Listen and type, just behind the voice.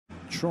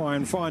try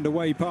and find a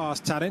way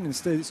past Tarin.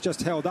 Instead, it's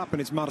just held up,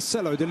 and it's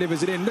Marcelo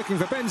delivers it in, looking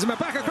for Benzema,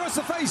 back across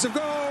the face of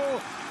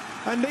goal,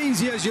 and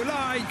easy as you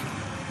like.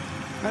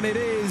 And it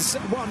is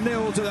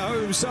 1-0 to the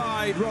home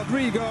side.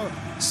 Rodrygo,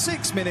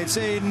 6 minutes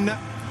in,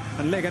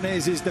 and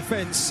Leganes'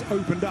 defence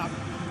opened up.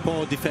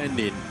 Poor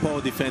defending, poor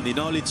defending.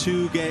 Only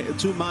two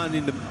men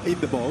in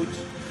the boat,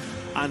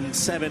 and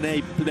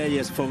 7-8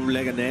 players from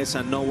Leganes,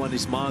 and no one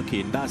is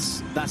marking.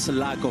 That's a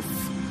lack of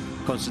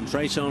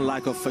concentration,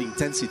 lack of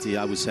intensity,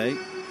 I would say.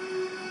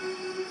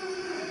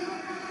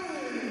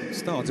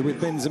 Started with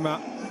Benzema.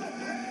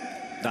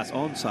 That's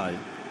onside.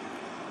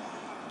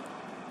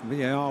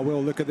 VAR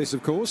will look at this,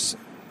 of course.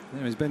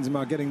 There is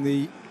Benzema getting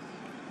the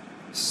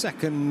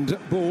second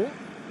ball.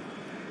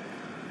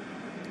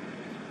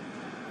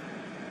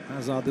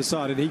 Hazard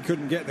decided he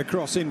couldn't get the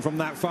cross in from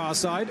that far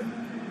side.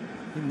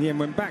 In the end,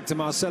 went back to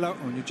Marcelo,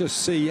 and you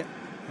just see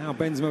how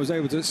Benzema was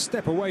able to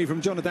step away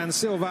from Jonathan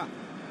Silva.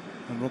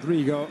 And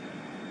Rodrygo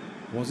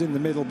was in the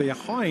middle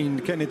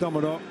behind Kenny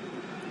Domoro,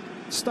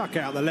 stuck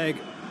out the leg.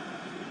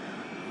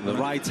 The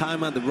right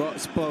time and the right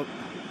spot.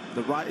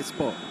 The right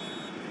spot.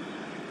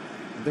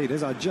 Indeed,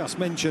 as I just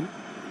mentioned,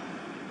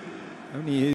 only